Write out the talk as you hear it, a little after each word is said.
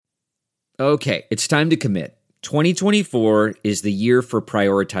Okay, it's time to commit. 2024 is the year for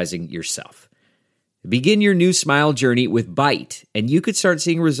prioritizing yourself. Begin your new smile journey with Byte, and you could start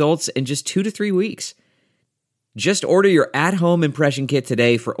seeing results in just 2 to 3 weeks. Just order your at-home impression kit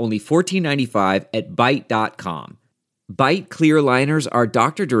today for only $14.95 at Byte.com. Byte clear liners are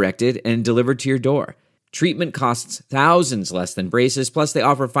doctor-directed and delivered to your door. Treatment costs thousands less than braces, plus they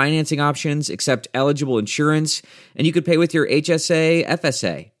offer financing options, accept eligible insurance, and you could pay with your HSA,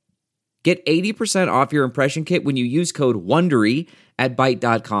 FSA. Get 80% off your impression kit when you use code WONDERY at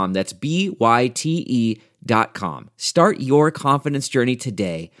Byte.com. That's BYTE.com. Start your confidence journey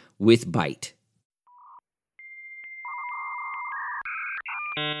today with Byte.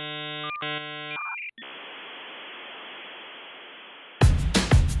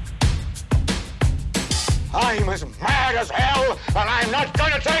 I'm as mad as hell, and I'm not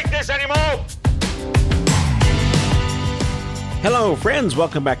gonna take this anymore! Hello, friends.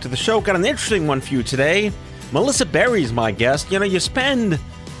 Welcome back to the show. Got an interesting one for you today. Melissa Berry's my guest. You know, you spend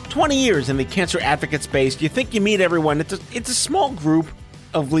 20 years in the cancer advocate space. You think you meet everyone. It's a small group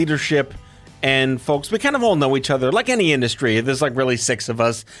of leadership and folks. We kind of all know each other. Like any industry, there's like really 6 of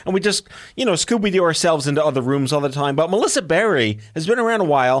us. And we just, Scooby-Doo ourselves into other rooms all the time. But Melissa Berry has been around a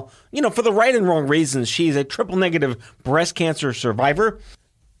while, for the right and wrong reasons. She's a triple-negative breast cancer survivor.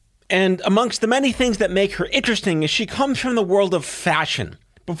 And amongst the many things that make her interesting is she comes from the world of fashion.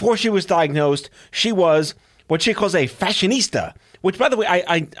 Before she was diagnosed, she was what she calls a fashionista, which, by the way,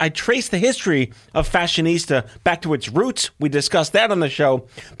 I trace the history of fashionista back to its roots. We discussed that on the show.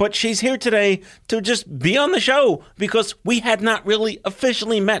 But she's here today to just be on the show because we had not really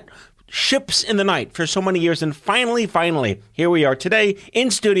officially met. Ships in the night for so many years. And finally, here we are today in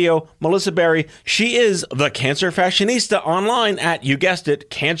studio, Melissa Berry. She is the Cancer Fashionista online at, you guessed it,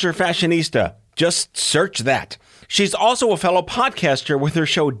 Cancer Fashionista. Just search that. She's also a fellow podcaster with her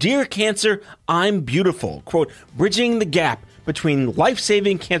show, Dear Cancer, I'm Beautiful. Quote, bridging the gap between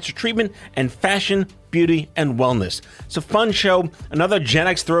life-saving cancer treatment and fashion, beauty, and wellness. It's a fun show, another Gen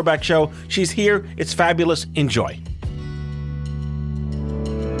X throwback show. She's here. It's fabulous. Enjoy.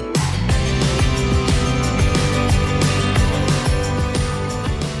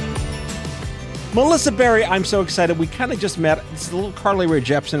 Melissa Berry, I'm so excited. We kind of just met. It's a little Carly Rae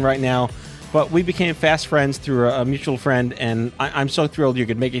Jepsen right now, but we became fast friends through a mutual friend, and I'm so thrilled you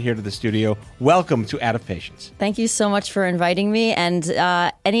could make it here to the studio. Welcome to Out of Patience. Thank you so much for inviting me, and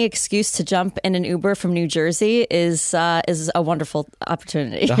any excuse to jump in an Uber from New Jersey is a wonderful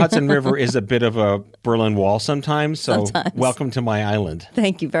opportunity. The Hudson River is a bit of a Berlin Wall sometimes, so welcome to my island.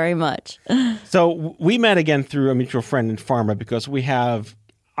 Thank you very much. So we met again through a mutual friend in pharma because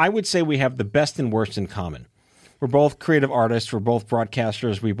I would say we have the best and worst in common. We're both creative artists. We're both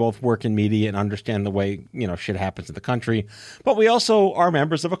broadcasters. We both work in media and understand the way, shit happens in the country. But we also are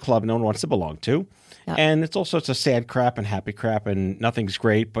members of a club no one wants to belong to. Yep. And it's all sorts of sad crap and happy crap and nothing's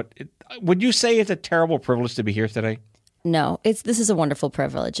great. But would you say it's a terrible privilege to be here today? No, this is a wonderful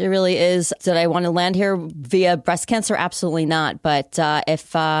privilege. It really is. Did I want to land here via breast cancer? Absolutely not. But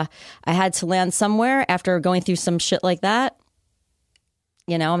if I had to land somewhere after going through some shit like that,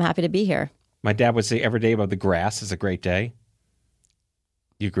 I'm happy to be here. My dad would say every day above the grass is a great day.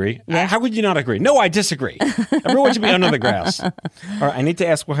 You agree? Yeah. How would you not agree? No, I disagree. Everyone should be under the grass. All right, I need to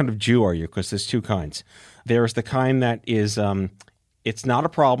ask, what kind of Jew are you? Because there's 2 kinds. There's the kind that is, it's not a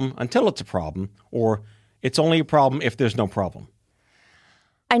problem until it's a problem, or it's only a problem if there's no problem.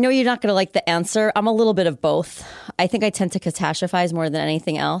 I know you're not going to like the answer. I'm a little bit of both. I think I tend to catastrophize more than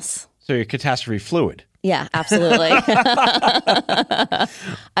anything else. So you're catastrophe fluid. Yeah, absolutely.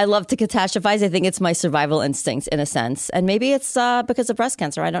 I love to catastrophize. I think it's my survival instinct in a sense. And maybe it's because of breast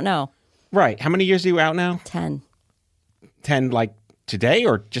cancer. I don't know. Right. How many years are you out now? 10. 10 like today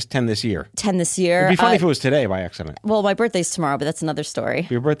or just 10 this year? 10 this year. It'd be funny if it was today by accident. Well, my birthday's tomorrow, but that's another story.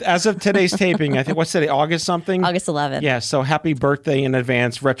 Your birthday, as of today's taping, I think, what's today, August something? August 11th. Yeah, so happy birthday in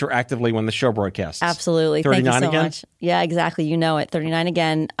advance, retroactively when the show broadcasts. Absolutely. 39 Thank you so again? much. Yeah, exactly. You know it. 39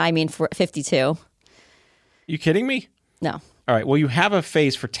 again. I mean, for 52. You kidding me? No. All right. Well, you have a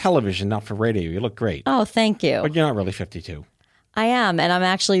face for television, not for radio. You look great. Oh, thank you. But you're not really 52. I am, and I'm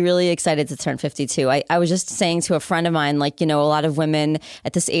actually really excited to turn 52. I was just saying to a friend of mine, a lot of women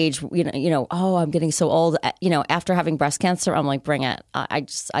at this age, oh, I'm getting so old. After having breast cancer, I'm like, bring it.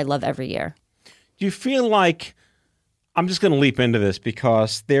 I love every year. Do you feel like, I'm just going to leap into this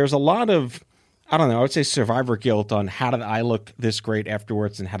because there's a lot of, I don't know, I would say survivor guilt on how did I look this great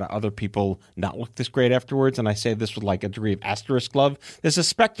afterwards and how do other people not look this great afterwards? And I say this with like a degree of asterisk love. There's a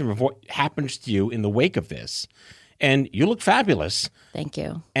spectrum of what happens to you in the wake of this. And you look fabulous. Thank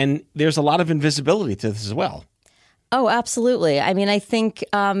you. And there's a lot of invisibility to this as well. Oh, absolutely. I mean, I think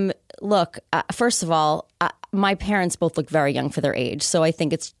look, first of all, my parents both look very young for their age. So I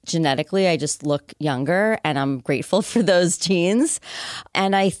think it's genetically, I just look younger, and I'm grateful for those genes.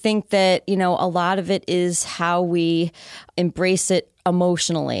 And I think that, a lot of it is how we embrace it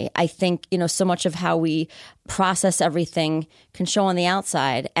emotionally. I think, so much of how we process everything can show on the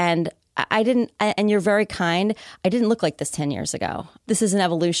outside. And and you're very kind. I didn't look like this 10 years ago. This is an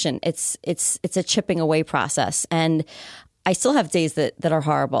evolution. It's a chipping away process. And I still have days that are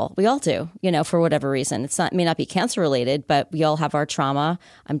horrible. We all do, for whatever reason. It may not be cancer related, but we all have our trauma.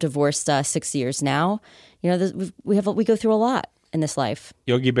 I'm divorced 6 years now. We go through a lot in this life.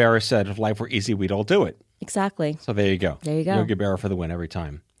 Yogi Berra said, if life were easy, we'd all do it. Exactly. So there you go. There you go. Yogi Berra for the win every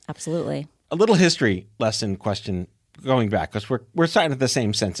time. Absolutely. A little history lesson question going back, because we're starting at the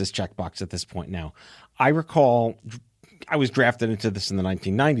same census checkbox at this point now. I recall I was drafted into this in the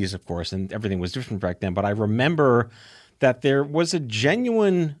 1990s, of course, and everything was different back then. But I remember that there was a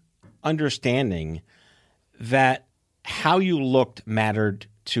genuine understanding that how you looked mattered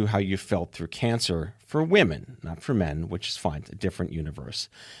to how you felt through cancer for women, not for men, which is fine. It's a different universe.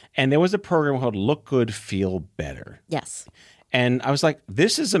 And there was a program called Look Good, Feel Better. Yes. And I was like,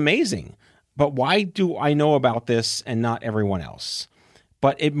 this is amazing. But why do I know about this and not everyone else?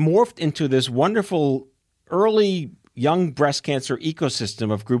 But it morphed into this wonderful early young breast cancer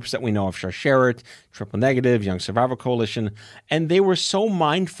ecosystem of groups that we know of, Share It, Triple Negative, Young Survival Coalition, and they were so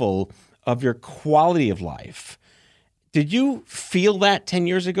mindful of your quality of life. Did you feel that 10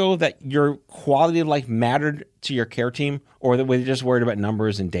 years ago, that your quality of life mattered to your care team, or that they just worried about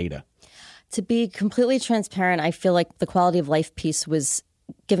numbers and data? To be completely transparent, I feel like the quality of life piece was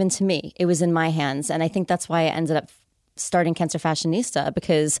given to me. It was in my hands. And I think that's why I ended up starting Cancer Fashionista,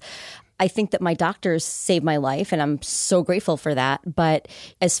 because I think that my doctors saved my life, and I'm so grateful for that. But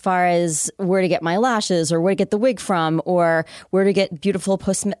as far as where to get my lashes, or where to get the wig from, or where to get beautiful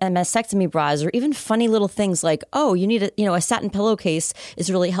post-mastectomy bras, or even funny little things like, oh, you need a satin pillowcase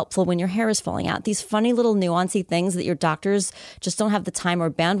is really helpful when your hair is falling out. These funny little nuancy things that your doctors just don't have the time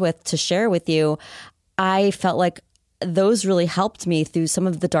or bandwidth to share with you. I felt like those really helped me through some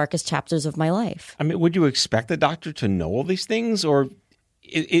of the darkest chapters of my life. I mean, would you expect the doctor to know all these things, or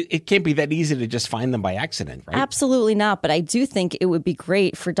it can't be that easy to just find them by accident, right? Absolutely not. But I do think it would be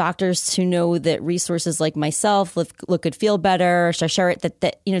great for doctors to know that resources like myself, Look Good, Feel Better, Share It, that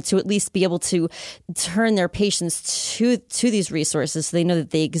to at least be able to turn their patients to these resources, so they know that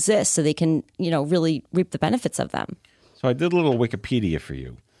they exist, so they can, really reap the benefits of them. So I did a little Wikipedia for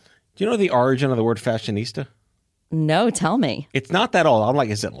you. Do you know the origin of the word fashionista? No, tell me. It's not that old. I'm like,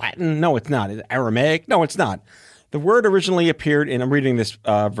 is it Latin? No, it's not. Is it Aramaic? No, it's not. The word originally appeared in, I'm reading this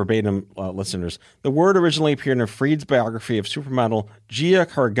verbatim, listeners. The word originally appeared in Freed's biography of supermodel Gia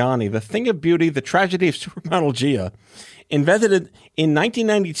Kargani, The Thing of Beauty, The Tragedy of Supermodel Gia. Invented in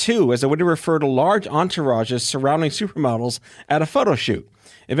 1992 as a way to refer to large entourages surrounding supermodels at a photo shoot.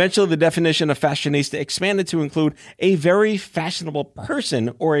 Eventually, the definition of fashionista expanded to include a very fashionable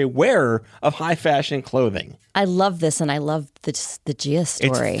person or a wearer of high fashion clothing. I love this, and I love the Gia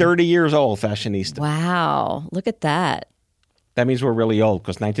story. It's 30 years old, fashionista. Wow, look at that. That means we're really old,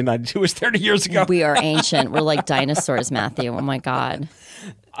 because 1992 was 30 years ago. We are ancient. We're like dinosaurs, Matthew. Oh, my God.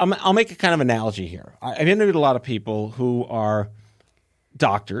 I'll make a kind of analogy here. I've interviewed a lot of people who are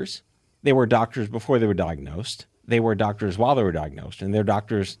doctors. They were doctors before they were diagnosed. They were doctors while they were diagnosed, and they're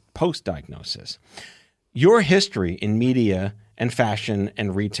doctors post-diagnosis. Your history in media and fashion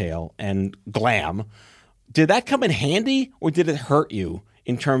and retail and glam, did that come in handy, or did it hurt you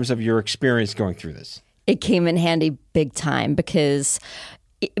in terms of your experience going through this? It came in handy big time, because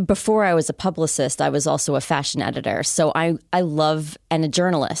before I was a publicist, I was also a fashion editor. So I love, and a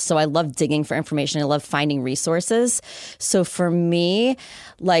journalist. So I love digging for information. I love finding resources. So for me,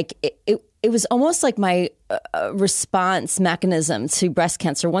 like it was almost like my response mechanism to breast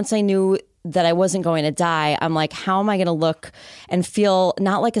cancer. Once I knew that I wasn't going to die, I'm like, how am I going to look and feel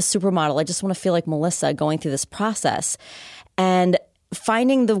not like a supermodel? I just want to feel like Melissa going through this process. And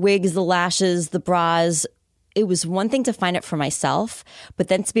finding the wigs, the lashes, the bras, it was one thing to find it for myself, but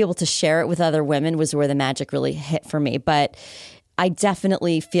then to be able to share it with other women was where the magic really hit for me. But I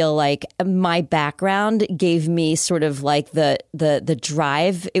definitely feel like my background gave me sort of like the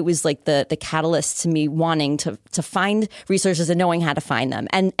drive. It was like the catalyst to me wanting to find resources and knowing how to find them,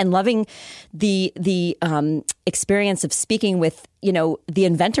 and loving the experience of speaking with the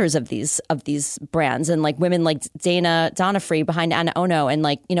inventors of these brands, and like women like Dana Donofree behind Anna Ono, and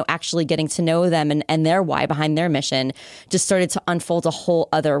like actually getting to know them and their why behind their mission just started to unfold a whole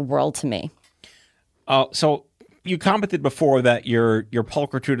other world to me. So You commented before that your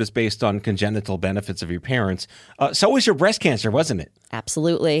pulchritude is based on congenital benefits of your parents. So was your breast cancer, wasn't it?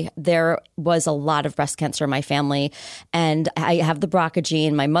 Absolutely. There was a lot of breast cancer in my family, and I have the BRCA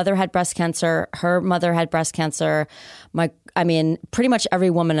gene. My mother had breast cancer. Her mother had breast cancer. Pretty much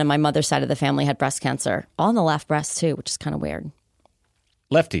every woman on my mother's side of the family had breast cancer. All in the left breast too, which is kind of weird.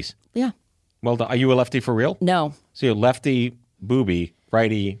 Lefties? Yeah. Well, are you a lefty for real? No. So you're lefty, booby,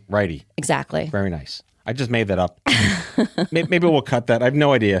 righty, righty. Exactly. Very nice. I just made that up. Maybe we'll cut that. I have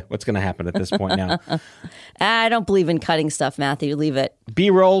no idea what's going to happen at this point now. I don't believe in cutting stuff, Matthew. Leave it.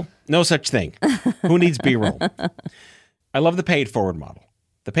 B-roll, no such thing. Who needs B-roll? I love the pay it forward model.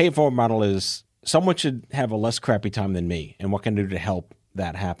 The pay it forward model is someone should have a less crappy time than me, and what can I do to help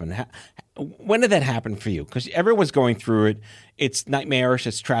that happen? When did that happen for you? Because everyone's going through it. It's nightmarish.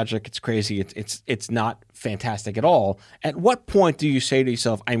 It's tragic. It's crazy. It's not fantastic at all. At what point do you say to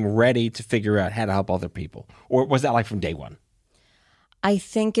yourself, I'm ready to figure out how to help other people? Or was that like from day one? I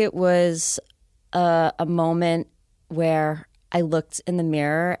think it was a moment where I looked in the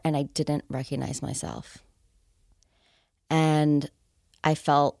mirror and I didn't recognize myself. And I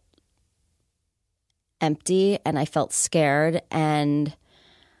felt empty and I felt scared, and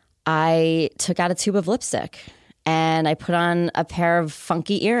I took out a tube of lipstick and I put on a pair of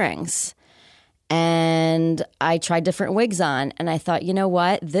funky earrings and I tried different wigs on, and I thought, you know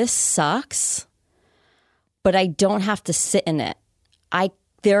what? This sucks, but I don't have to sit in it.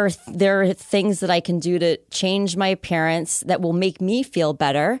 There are things that I can do to change my appearance that will make me feel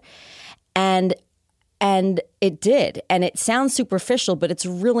better. And it did. And it sounds superficial, but it's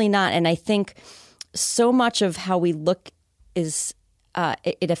really not. And I think so much of how we look is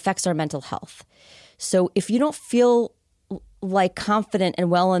it affects our mental health. So if you don't feel like confident and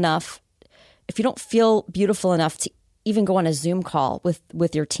well enough, if you don't feel beautiful enough to even go on a Zoom call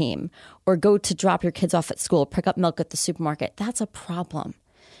with your team, or go to drop your kids off at school, pick up milk at the supermarket, that's a problem.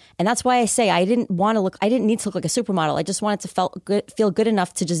 And that's why I say I didn't need to look like a supermodel. I just wanted to feel good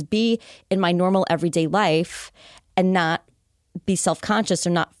enough to just be in my normal everyday life and not be self-conscious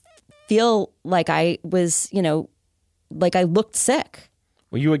or not feel like I was, like I looked sick.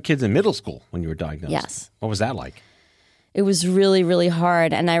 Well, you had kids in middle school when you were diagnosed. Yes. What was that like? It was really, really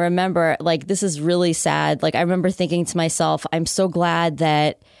hard. And I remember, this is really sad. I remember thinking to myself, I'm so glad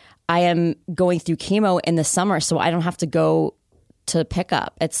that I am going through chemo in the summer so I don't have to go to pick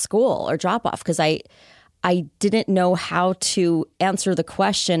up at school or drop off, because I didn't know how to answer the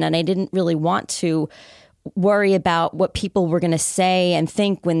question, and I didn't really want to worry about what people were going to say and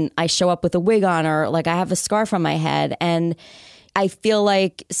think when I show up with a wig on, or I have a scarf on my head. And I feel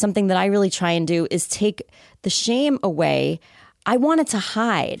like something that I really try and do is take the shame away. I wanted to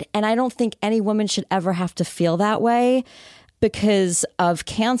hide, and I don't think any woman should ever have to feel that way because of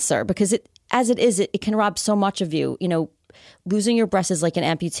cancer, because it can rob so much of you. Losing your breast is like an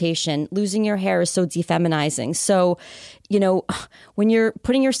amputation. Losing your hair is so defeminizing. So, when you're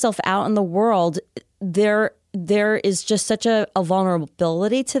putting yourself out in the world, there is just such a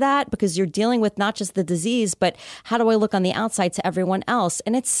vulnerability to that, because you're dealing with not just the disease, but how do I look on the outside to everyone else?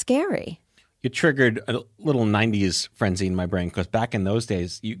 And it's scary. You triggered a little 90s frenzy in my brain, because back in those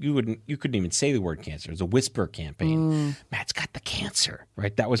days, you couldn't even say the word cancer. It was a whisper campaign. Matt's got the cancer,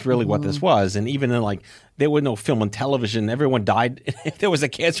 right? That was really what this was. And even in there was no film and television. Everyone died. If there was a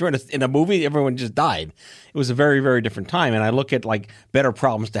cancer in a movie, everyone just died. It was a very, very different time. And I look at better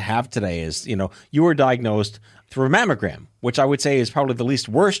problems to have today is, you were diagnosed through a mammogram, which I would say is probably the least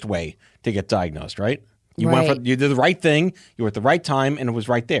worst way to get diagnosed, right? You did the right thing. You were at the right time, and it was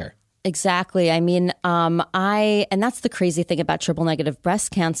right there. Exactly. I mean, and that's the crazy thing about triple negative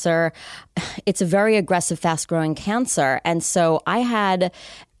breast cancer. It's a very aggressive, fast growing cancer. And so I had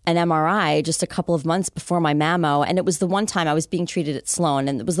an MRI just a couple of months before my mammo. And it was the one time I was being treated at Sloan.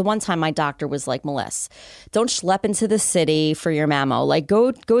 And it was the one time my doctor was like, Melissa, don't schlep into the city for your mammo.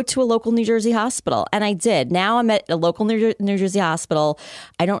 Go to a local New Jersey hospital. And I did. Now I'm at a local New Jersey hospital.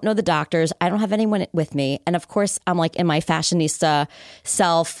 I don't know the doctors. I don't have anyone with me. And of course, I'm in my fashionista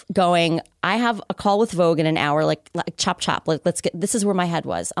self going, I have a call with Vogue in an hour, chop. Let's get, this is where my head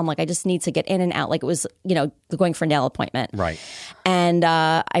was. I'm I just need to get in and out. It was, going for a nail appointment. Right. And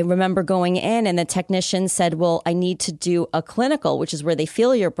I remember going in, and the technician said, well, I need to do a clinical, which is where they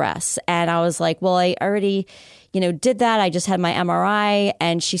feel your breasts. And I was like, well, I already, did that. I just had my MRI.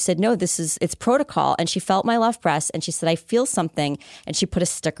 And she said, no, it's protocol. And she felt my left breast, and she said, I feel something. And she put a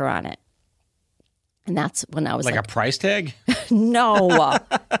sticker on it. And that's when I was like a price tag? No,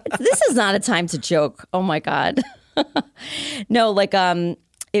 this is not a time to joke. Oh my God. No,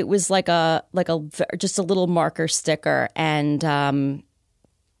 it was just a little marker sticker. And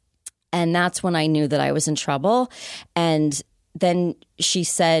And that's when I knew that I was in trouble. And then she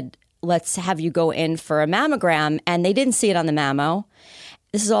said, let's have you go in for a mammogram. And they didn't see it on the mammo.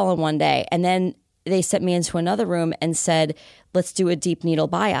 This is all in one day. And then they sent me into another room and said, let's do a deep needle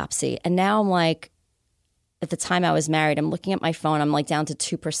biopsy. And now I'm like, at the time I was married, I'm looking at my phone, I'm like down to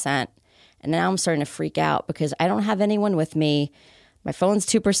 2%. And now I'm starting to freak out because I don't have anyone with me. My phone's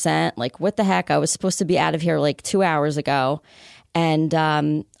 2%. Like, what the heck? I was supposed to be out of here like 2 hours ago. And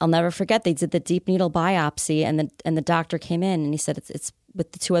I'll never forget, they did the deep needle biopsy, and the doctor came in and he said it's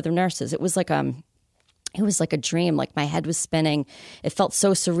with the two other nurses. It was like a dream. Like, my head was spinning. It felt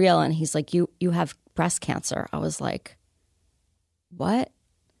so surreal. And he's like, you have breast cancer. I was like, what?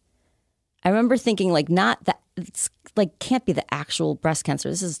 I remember thinking, like, not that, it's like, can't be the actual breast cancer.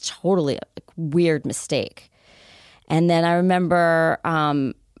 This is totally a weird mistake. And then I remember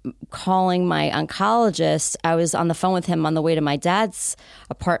calling my oncologist. I was on the phone with him on the way to my dad's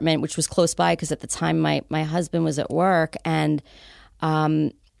apartment, which was close by because at the time my husband was at work. And I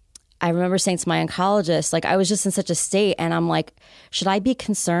remember saying to my oncologist, like, I was just in such a state, and I'm like, should I be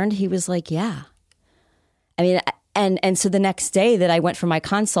concerned? He was like, yeah. I mean, and so the next day that I went for my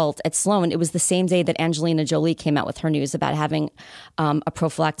consult at Sloan, it was the same day that Angelina Jolie came out with her news about having a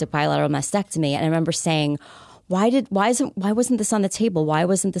prophylactic bilateral mastectomy. And I remember saying, why wasn't this on the table? Why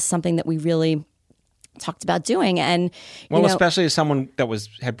wasn't this something that we really talked about doing? And especially as someone that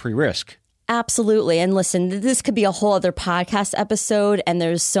had pre-risk. Absolutely. And listen, this could be a whole other podcast episode, and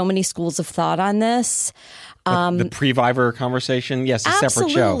there's so many schools of thought on this. The pre-Viver conversation, yes, a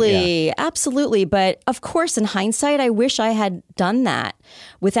separate show. Yeah. Absolutely. But of course, in hindsight, I wish I had done that,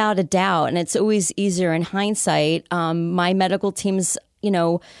 without a doubt. And it's always easier in hindsight. My medical team's,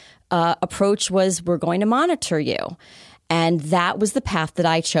 approach was, we're going to monitor you. And that was the path that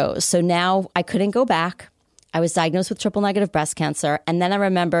I chose. So now I couldn't go back. I was diagnosed with triple negative breast cancer. And then I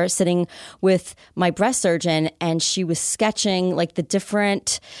remember sitting with my breast surgeon, and she was sketching like the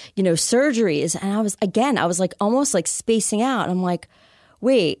different, surgeries. And I was like almost like spacing out. I'm like,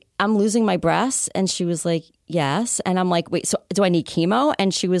 wait, I'm losing my breasts? And she was like, yes. And I'm like, wait, so do I need chemo?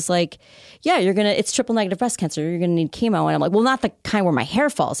 And she was like, yeah, it's triple negative breast cancer. You're going to need chemo. And I'm like, well, not the kind where my hair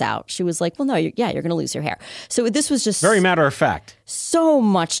falls out. She was like, well, no, you're going to lose your hair. So this was just very matter of fact. So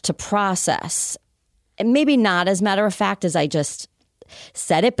much to process. And maybe not as matter of fact as I just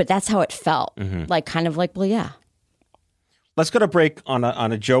said it, but that's how it felt. Mm-hmm. Like, kind of like, well, yeah. Let's go to break on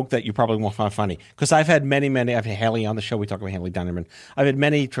a joke that you probably won't find funny. Because I've had many, I've had Haley on the show. We talk about Haley Dinerman. I've had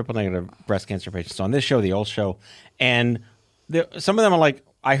many triple negative breast cancer patients on this show, the old show. And some of them are like,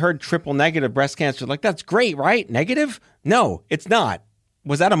 I heard triple negative breast cancer. Like, that's great, right? Negative? No, it's not.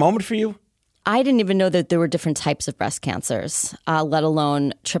 Was that a moment for you? I didn't even know that there were different types of breast cancers, let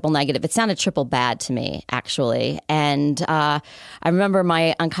alone triple negative. It sounded triple bad to me, actually. And I remember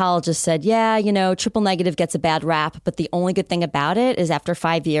my oncologist said, yeah, triple negative gets a bad rap, but the only good thing about it is after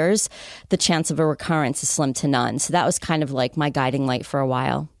 5 years, the chance of a recurrence is slim to none. So that was kind of like my guiding light for a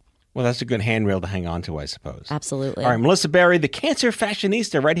while. Well, that's a good handrail to hang on to, I suppose. Absolutely. All right, Melissa Berry, the Cancer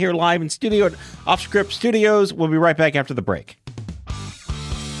Fashionista, right here live in studio at Off Script Studios. We'll be right back after the break.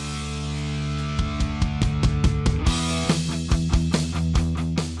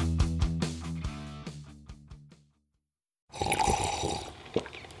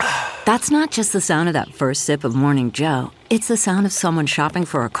 That's not just the sound of that first sip of Morning Joe. It's the sound of someone shopping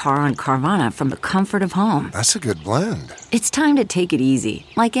for a car on Carvana from the comfort of home. That's a good blend. It's time to take it easy,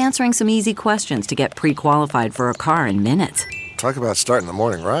 like answering some easy questions to get pre-qualified for a car in minutes. Talk about starting the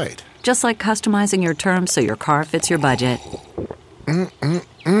morning right. Just like customizing your terms so your car fits your budget.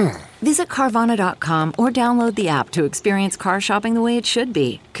 Visit Carvana.com or download the app to experience car shopping the way it should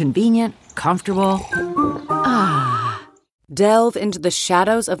be. Convenient, comfortable. Delve into the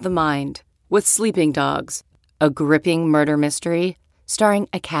shadows of the mind with Sleeping Dogs, a gripping murder mystery starring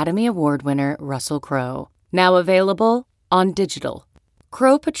Academy Award winner Russell Crowe. Now available on digital.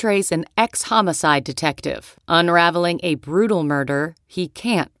 Crowe portrays an ex-homicide detective unraveling a brutal murder he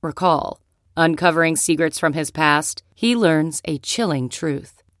can't recall. Uncovering secrets from his past, he learns a chilling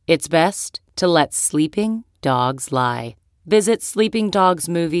truth. It's best to let sleeping dogs lie. Visit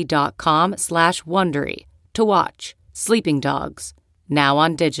sleepingdogsmovie.com/Wondery to watch Sleeping Dogs, now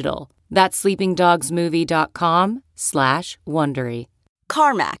on digital. That's sleepingdogsmovie.com/Wondery.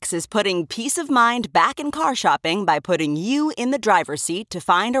 CarMax is putting peace of mind back in car shopping by putting you in the driver's seat to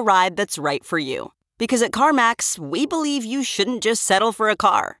find a ride that's right for you. Because at CarMax, we believe you shouldn't just settle for a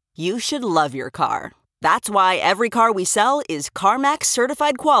car. You should love your car. That's why every car we sell is CarMax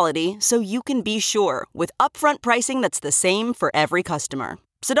certified quality, so you can be sure with upfront pricing that's the same for every customer.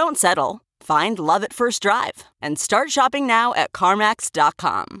 So don't settle. Find love at first drive and start shopping now at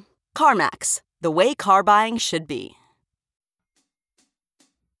CarMax.com. CarMax, the way car buying should be.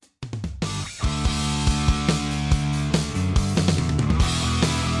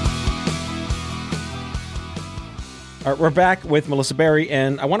 All right, we're back with Melissa Berry,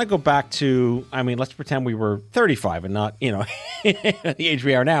 and I want to go back to, let's pretend we were 35 and not, the age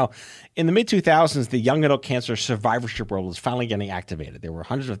we are now. In the mid-2000s, the young adult cancer survivorship world was finally getting activated. There were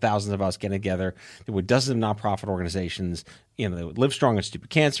hundreds of thousands of us getting together. There were dozens of nonprofit organizations, Live Strong and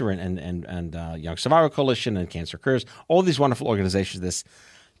Stupid Cancer and Young Survivor Coalition and Cancer Cures, all these wonderful organizations, this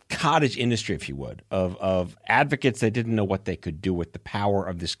cottage industry, if you would, of advocates that didn't know what they could do with the power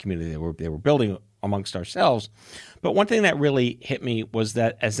of this community they were building amongst ourselves. But one thing that really hit me was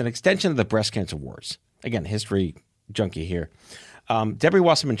that as an extension of the breast cancer wars, again, history junkie here, Debbie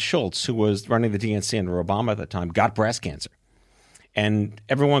Wasserman Schultz, who was running the DNC under Obama at the time, got breast cancer. And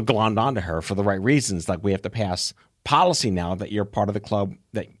everyone glommed onto her for the right reasons, like we have to pass policy now that you're part of the club,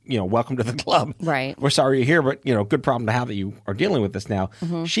 that, welcome to the club. Right. We're sorry you're here, but, good problem to have that you are dealing with this now.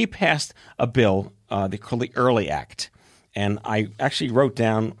 Mm-hmm. She passed a bill, they call the Early Act. And I actually wrote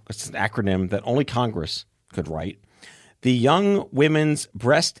down, it's an acronym that only Congress could write. The Young Women's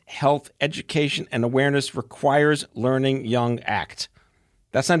Breast Health Education and Awareness Requires Learning Young Act.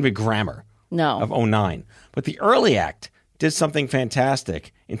 That's not even grammar of 2009. But the Early Act did something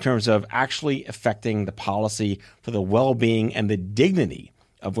fantastic in terms of actually affecting the policy for the well-being and the dignity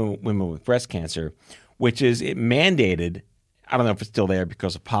of women with breast cancer, which is it mandated, I don't know if it's still there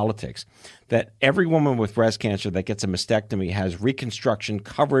because of politics, that every woman with breast cancer that gets a mastectomy has reconstruction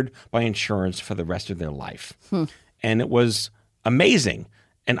covered by insurance for the rest of their life. And it was amazing.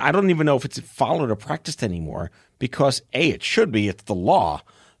 And I don't even know if it's followed or practiced anymore because, A, it should be, it's the law.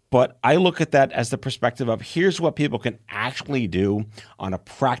 But I look at that as the perspective of here's what people can actually do on a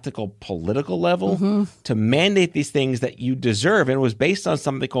practical political level to mandate these things that you deserve. And it was based on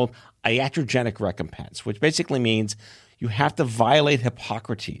something called iatrogenic recompense, which basically means you have to violate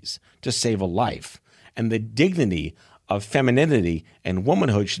Hippocrates to save a life. And the dignity of femininity and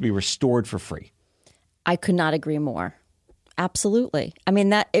womanhood should be restored for free. I could not agree more. Absolutely. I mean,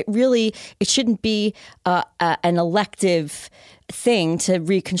 that it shouldn't be an elective thing to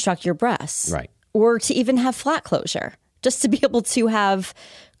reconstruct your breasts. Right. Or to even have flat closure, just to be able to have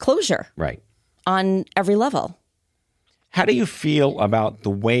closure. Right. On every level. How do you feel about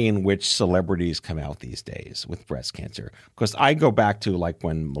the way in which celebrities come out these days with breast cancer? Because I go back to like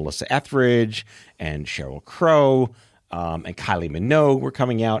when Melissa Etheridge and Sheryl Crow and Kylie Minogue were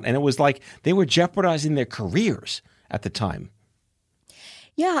coming out, and it was like they were jeopardizing their careers at the time.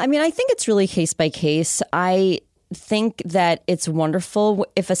 Yeah, I mean, I think it's really case by case. I think that it's wonderful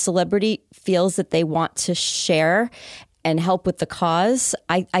if a celebrity feels that they want to share and help with the cause.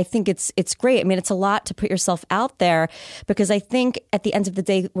 I think it's great. I mean, it's a lot to put yourself out there because I think at the end of the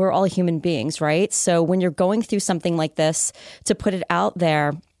day, we're all human beings, right? So when you're going through something like this, to put it out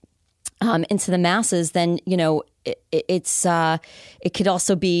there into the masses, then, it could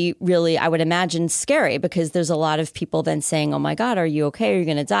also be really, I would imagine, scary because there's a lot of people then saying, oh my God, are you okay? Are you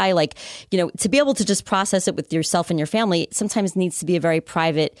going to die? Like, to be able to just process it with yourself and your family sometimes needs to be a very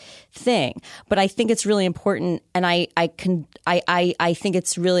private thing. But I think it's really important. And I think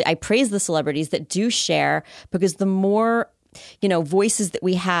it's really, I praise the celebrities that do share because the more voices that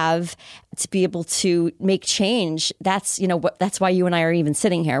we have to be able to make change. That's, that's why you and I are even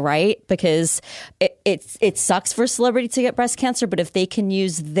sitting here, right? Because it sucks for a celebrity to get breast cancer, but if they can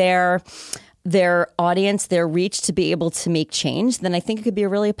use their audience, their reach to be able to make change, then I think it could be a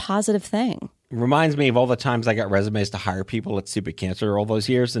really positive thing. Reminds me of all the times I got resumes to hire people at Stupid Cancer all those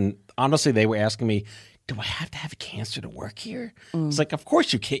years. And honestly, they were asking me, do I have to have cancer to work here? It's like, of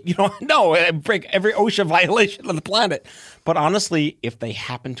course you can't. No, break every OSHA violation on the planet. But honestly, if they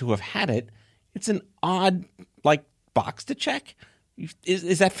happen to have had it, it's an odd, box to check.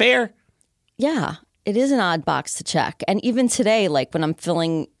 Is that fair? Yeah, it is an odd box to check. And even today, when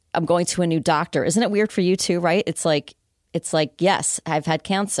I'm going to a new doctor, isn't it weird for you too, right? It's like, yes, I've had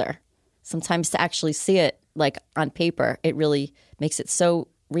cancer. Sometimes to actually see it, on paper, it really makes it so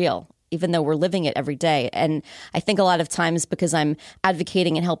real, even though we're living it every day. And I think a lot of times because I'm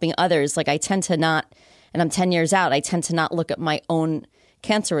advocating and helping others, I tend to not, and I'm 10 years out, I tend to not look at my own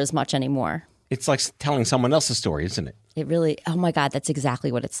cancer as much anymore. It's like telling someone else's story, isn't it? It really, oh my God, that's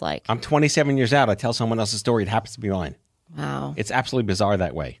exactly what it's like. I'm 27 years out. I tell someone else's story. It happens to be mine. Wow. It's absolutely bizarre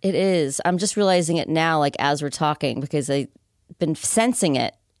that way. It is. I'm just realizing it now, as we're talking, because I've been sensing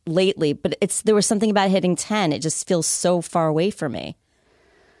it lately, but there was something about hitting 10. It just feels so far away from me.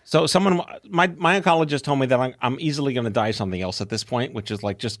 So my oncologist told me that I'm easily going to die something else at this point, which is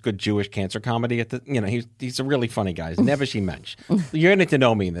like just good Jewish cancer comedy. He's a really funny guy. He's never she mensch. You're getting to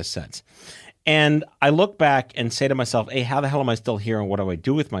know me in this sense. And I look back and say to myself, hey, how the hell am I still here and what do I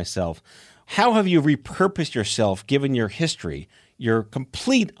do with myself? How have you repurposed yourself given your history? You're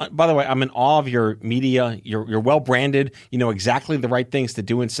complete. By the way, I'm in awe of your media. You're well branded. You know exactly the right things to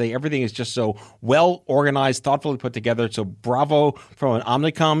do and say. Everything is just so well organized, thoughtfully put together. So bravo from an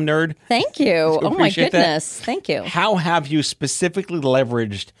Omnicom nerd. Thank you. Oh my goodness. Thank you. How have you specifically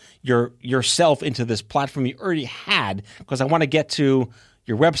leveraged yourself into this platform you already had? Because I want to get to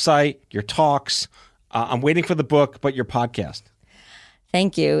your website, your talks. I'm waiting for the book, but your podcast.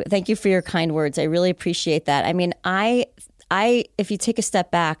 Thank you. Thank you for your kind words. I really appreciate that. I mean, if you take a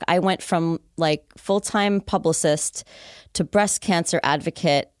step back, I went from like full-time publicist to breast cancer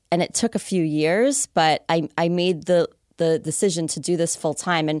advocate, and it took a few years, but I made the decision to do this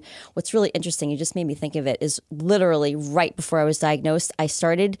full-time. And what's really interesting, you just made me think of it, is literally right before I was diagnosed, I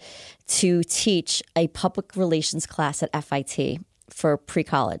started to teach a public relations class at FIT for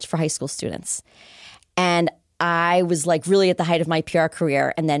pre-college, for high school students. And I was like really at the height of my PR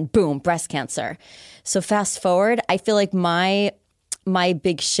career, and then boom, breast cancer. So fast forward, I feel like my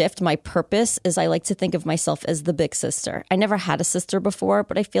big shift, my purpose is I like to think of myself as the big sister. I never had a sister before,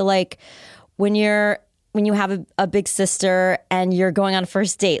 but I feel like when you have a big sister and you're going on a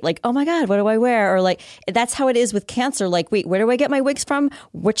first date, like, oh my God, what do I wear? Or like, that's how it is with cancer. Like, wait, where do I get my wigs from?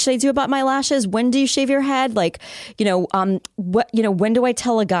 What should I do about my lashes? When do you shave your head? Like, when do I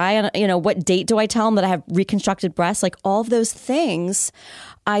tell a guy on, what date do I tell him that I have reconstructed breasts? Like all of those things,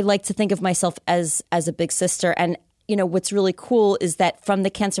 I like to think of myself as a big sister. And, what's really cool is that from the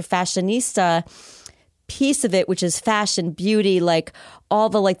Cancer Fashionista piece of it, which is fashion, beauty, like all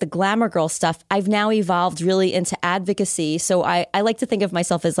the glamour girl stuff, I've now evolved really into advocacy. So I like to think of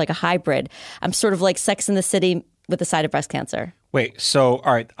myself as like a hybrid. I'm sort of like Sex and the City with the side of breast cancer. Wait, so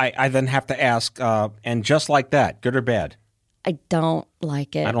all right, I then have to ask, and just like that, good or bad? I don't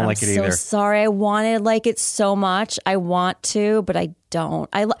like it. I don't like it either. I'm so sorry. I want to like it so much. I want to, but I don't.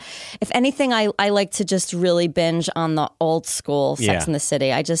 If anything, I like to just really binge on the old school Sex and the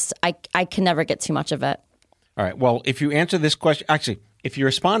City. I can never get too much of it. All right. Well, if you answer this question, actually, if you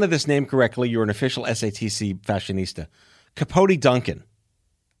respond to this name correctly, you're an official SATC fashionista. Capote Duncan.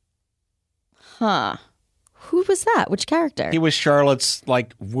 Huh. Who was that? Which character? He was Charlotte's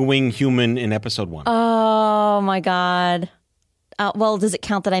wooing human in episode 1. Oh my God. Well, does it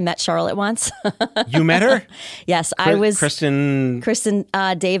count that I met Charlotte once? You met her? Yes, I was Kristen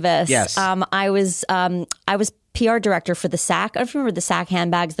Davis. Yes, I was PR director for the Sac. I don't remember the Sac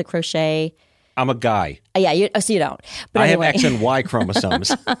handbags, the crochet. I'm a guy. Yeah, so you don't. But anyway. I have X and Y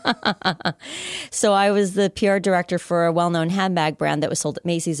chromosomes. So I was the PR director for a well-known handbag brand that was sold at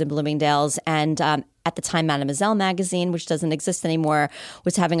Macy's and Bloomingdale's, and at the time, Mademoiselle magazine, which doesn't exist anymore,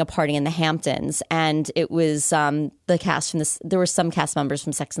 was having a party in the Hamptons, and it was the cast from this. There were some cast members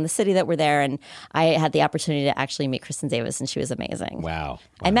from Sex and the City that were there, and I had the opportunity to actually meet Kristen Davis, and she was amazing. Wow!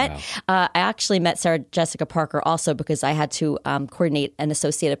 I actually met Sarah Jessica Parker also because I had to coordinate an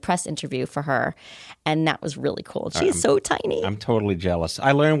Associated Press interview for her, and that was really cool. She's so tiny. I'm totally jealous.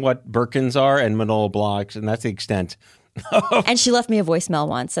 I learned what Birkins are and Manolo Blahniks, and that's the extent. And she left me a voicemail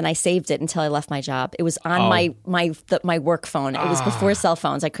once, and I saved it until I left my job. It was on my work phone. It was before cell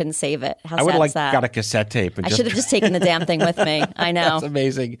phones. I couldn't save it. How sad is that? Got a cassette tape. And I should have just taken the damn thing with me. I know. That's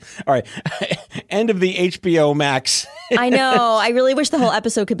amazing. All right. End of the HBO Max. I know. I really wish the whole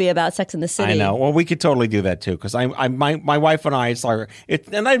episode could be about Sex and the City. I know. Well, we could totally do that too, because my wife and I,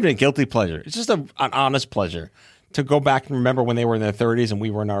 it's not even a guilty pleasure. It's just an honest pleasure to go back and remember when they were in their 30s and we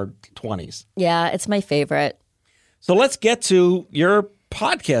were in our 20s. Yeah, it's my favorite. So let's get to your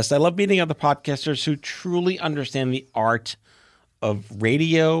podcast. I love meeting other podcasters who truly understand the art of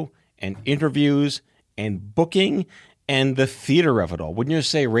radio and interviews and booking and the theater of it all. Wouldn't you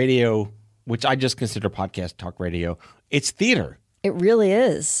say radio, which I just consider podcast talk radio, it's theater. It really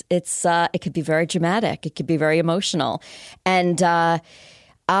is. It's it could be very dramatic. It could be very emotional. And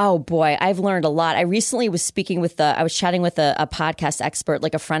oh boy, I've learned a lot. I recently was I was chatting with a podcast expert,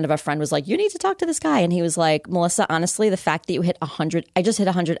 like a friend of a friend was like, you need to talk to this guy. And he was like, Melissa, honestly, the fact that you hit 100, I just hit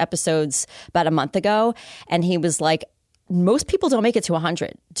 100 episodes about a month ago. And he was like, most people don't make it to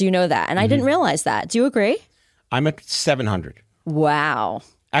 100. Do you know that? And I didn't realize that. Do you agree? I'm at 700. Wow.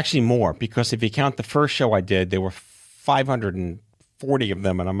 Actually more, because if you count the first show I did, there were 540 of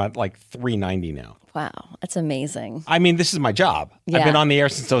them, and I'm at 390 now. Wow, that's amazing. I mean, this is my job. Yeah. I've been on the air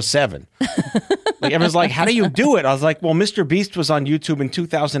since 2007. Like everyone's like, how do you do it? I was like, well, Mr. Beast was on YouTube in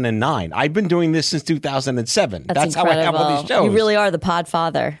 2009. I've been doing this since 2007. That's how I have all these shows. You really are the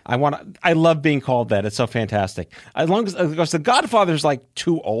podfather. I love being called that. It's so fantastic. As long as, because the Godfather's like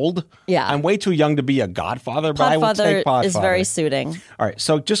too old. Yeah. I'm way too young to be a Godfather, but I will take Podfather. Is very suiting. All right.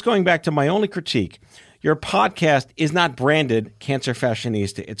 So just going back to my only critique, your podcast is not branded Cancer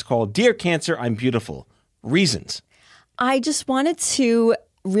Fashionista. It's called Dear Cancer, I'm Beautiful. Reasons. I just wanted to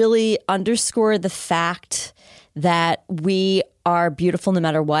really underscore the fact that we are beautiful no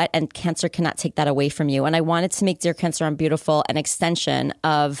matter what, and cancer cannot take that away from you. And I wanted to make Dear Cancer, I'm Beautiful an extension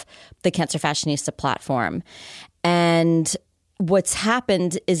of the Cancer Fashionista platform. And what's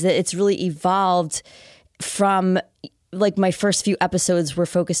happened is that it's really evolved from, like, my first few episodes were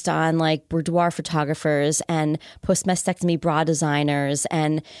focused on like boudoir photographers and post-mastectomy bra designers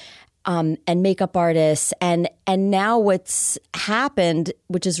and makeup artists, and now what's happened,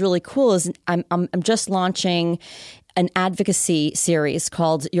 which is really cool, is I'm just launching an advocacy series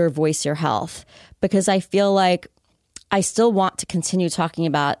called Your Voice, Your Health, because I feel like I still want to continue talking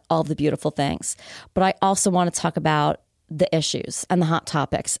about all the beautiful things, but I also want to talk about the issues and the hot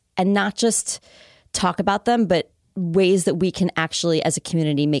topics, and not just talk about them, but ways that we can actually, as a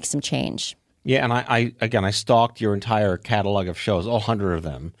community, make some change. Yeah, and I stalked your entire catalog of shows, all 100 of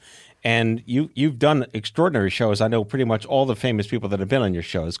them. And you've done extraordinary shows. I know pretty much all the famous people that have been on your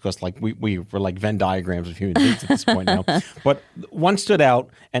shows, because like we were like Venn diagrams of human beings at this point now. But one stood out,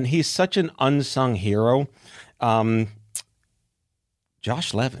 and he's such an unsung hero.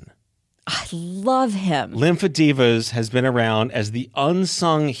 Josh Levin. I love him. Lymphedivas has been around as the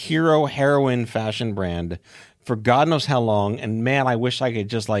unsung hero heroine fashion brand for God knows how long. And man, I wish I could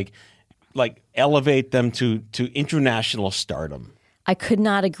just like elevate them to international stardom. I could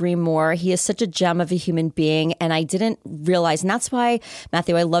not agree more. He is such a gem of a human being. And I didn't realize, and that's why,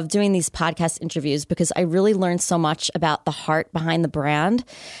 Matthew, I love doing these podcast interviews, because I really learned so much about the heart behind the brand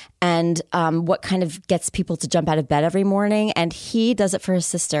and what kind of gets people to jump out of bed every morning. And he does it for his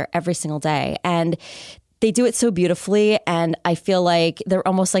sister every single day. And they do it so beautifully. And I feel like they're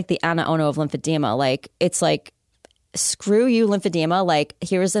almost like the Anna Ono of lymphedema. Like, it's like, screw you, lymphedema. Like,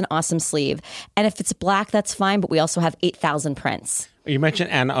 here's an awesome sleeve. And if it's black, that's fine. But we also have 8,000 prints. You mentioned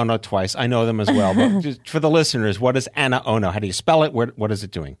Anna Ono twice. I know them as well. But just for the listeners, what is Anna Ono? How do you spell it? What is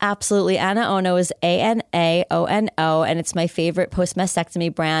it doing? Absolutely. Anna Ono is ANAONO, and it's my favorite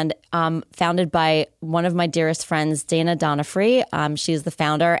post-mastectomy brand, founded by one of my dearest friends, Dana Donofree. She's the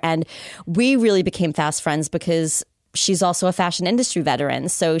founder, and we really became fast friends because she's also a fashion industry veteran.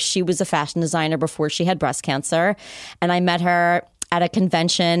 So she was a fashion designer before she had breast cancer, and I met her at a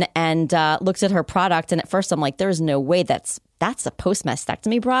convention and looked at her product, and at first I'm like, there's no way that's a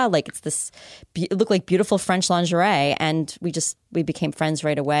post-mastectomy bra. Like, it's this, it looked like beautiful French lingerie. And we became friends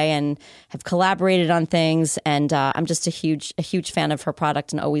right away and have collaborated on things. And I'm just a huge fan of her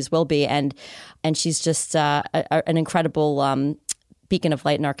product and always will be. And she's just an incredible beacon of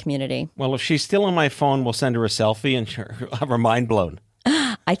light in our community. Well, if she's still on my phone, we'll send her a selfie and she'll have her mind blown.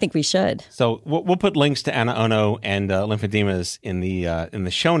 I think we should. So we'll put links to Anna Ono and lymphedemas in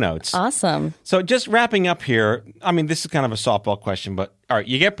the show notes. Awesome. So just wrapping up here, I mean, this is kind of a softball question, but all right,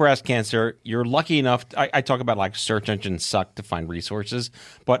 you get breast cancer. You're lucky enough. I talk about like search engines suck to find resources,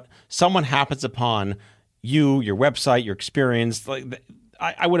 but someone happens upon you, your website, your experience. Like,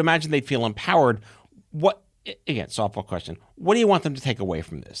 I would imagine they'd feel empowered. What, again, softball question. What do you want them to take away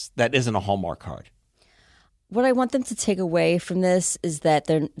from this that isn't a Hallmark card? What I want them to take away from this is that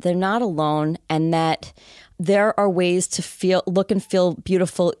they're not alone, and that there are ways to look and feel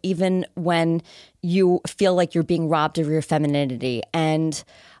beautiful even when you feel like you're being robbed of your femininity. And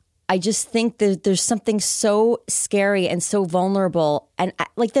I just think that there's something so scary and so vulnerable, and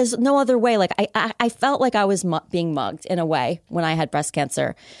like there's no other way. Like I felt like I was being mugged in a way when I had breast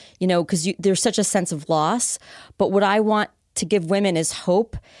cancer, because there's such a sense of loss. But what I want to give women is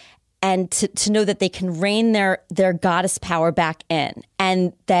hope. And to know that they can rein their goddess power back in,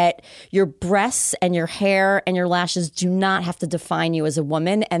 and that your breasts and your hair and your lashes do not have to define you as a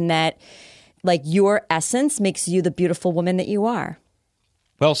woman, and that like your essence makes you the beautiful woman that you are.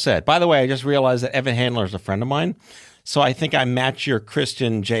 Well said. By the way, I just realized that Evan Handler is a friend of mine, so I think I match your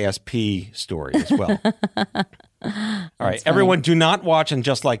Christian JSP story as well. All right, everyone, do not watch And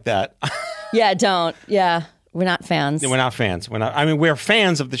Just Like That. Yeah, don't. Yeah. We're not fans. We're not fans. We're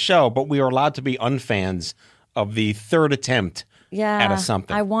fans of the show, but we are allowed to be unfans of the third attempt at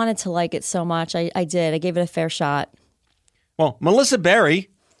something. I wanted to like it so much. I did. I gave it a fair shot. Well, Melissa Berry,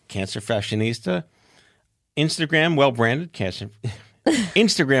 Cancer Fashionista, Instagram well-branded, Cancer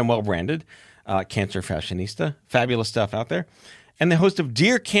Fashionista. Fabulous stuff out there. and the host of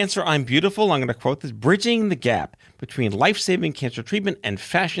Dear Cancer, I'm Beautiful. I'm going to quote this: bridging the gap between life-saving cancer treatment and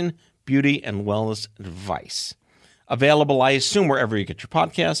fashion, beauty, and wellness advice. Available, I assume, wherever you get your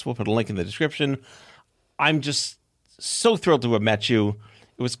podcasts. We'll put a link in the description. I'm just so thrilled to have met you.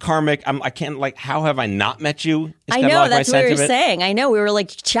 It was karmic. I can't, how have I not met you? I know, that's what we were saying. I know, we were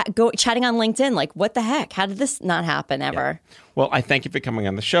chatting on LinkedIn, what the heck? How did this not happen ever? Yeah. Well, I thank you for coming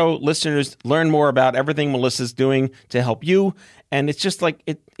on the show. Listeners, learn more about everything Melissa's doing to help you. And it's just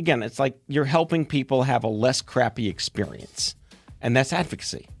it's like you're helping people have a less crappy experience. And that's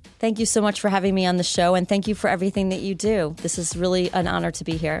advocacy. Thank you so much for having me on the show, and thank you for everything that you do. This is really an honor to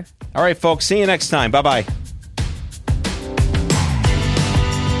be here. All right, folks. See you next time. Bye-bye.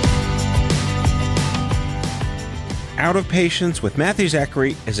 Out of Patience with Matthew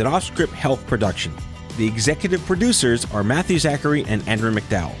Zachary is an Off-Script Health production. The executive producers are Matthew Zachary and Andrew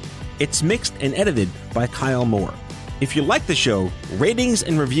McDowell. It's mixed and edited by Kyle Moore. If you like the show, ratings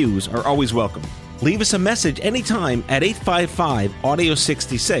and reviews are always welcome. Leave us a message anytime at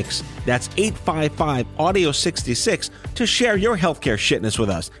 855-AUDIO-66. That's 855-AUDIO-66 to share your healthcare shitness with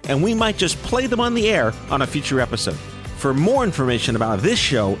us, and we might just play them on the air on a future episode. For more information about this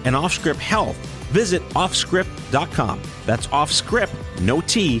show and Off-Script Health, visit offscript.com. That's offscript, no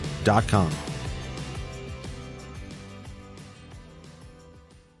T.com.